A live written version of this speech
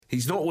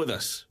He's not with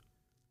us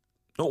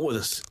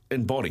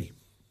in body,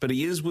 but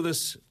he is with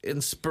us in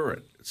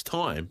spirit. It's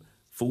time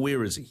for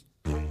Where Is He?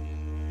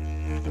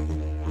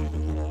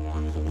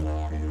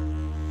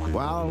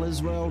 While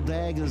Israel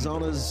Dagg is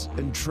on his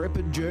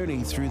intrepid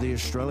journey through the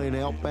Australian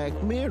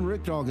outback, me and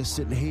Rick Dog are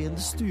sitting here in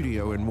the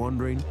studio and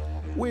wondering,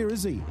 where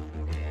is he?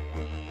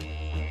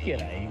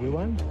 G'day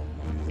everyone,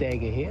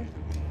 Dagger here.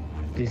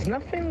 There's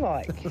nothing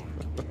like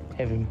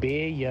having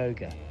bear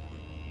yoga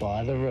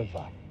by the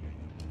river.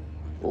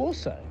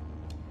 Also,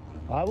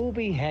 I will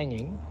be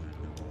hanging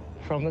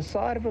from the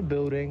side of a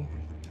building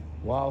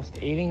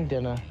whilst eating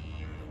dinner,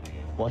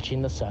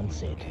 watching the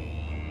sunset.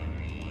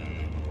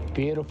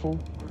 Beautiful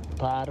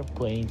part of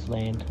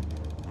Queensland.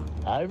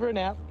 Over and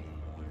out.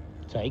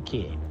 Take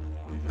care.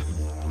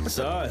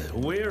 So,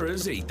 where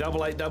is he?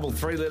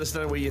 8833, let us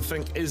know where you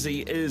think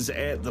Izzy is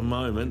at the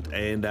moment,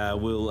 and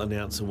we'll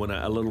announce a winner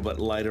a little bit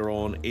later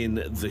on in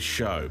the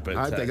show. But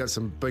I hope they got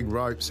some big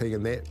ropes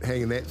hanging that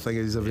thing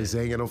as if he's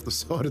hanging off the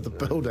side of the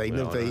building.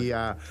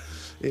 Well,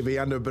 He'd be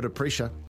under a bit of pressure.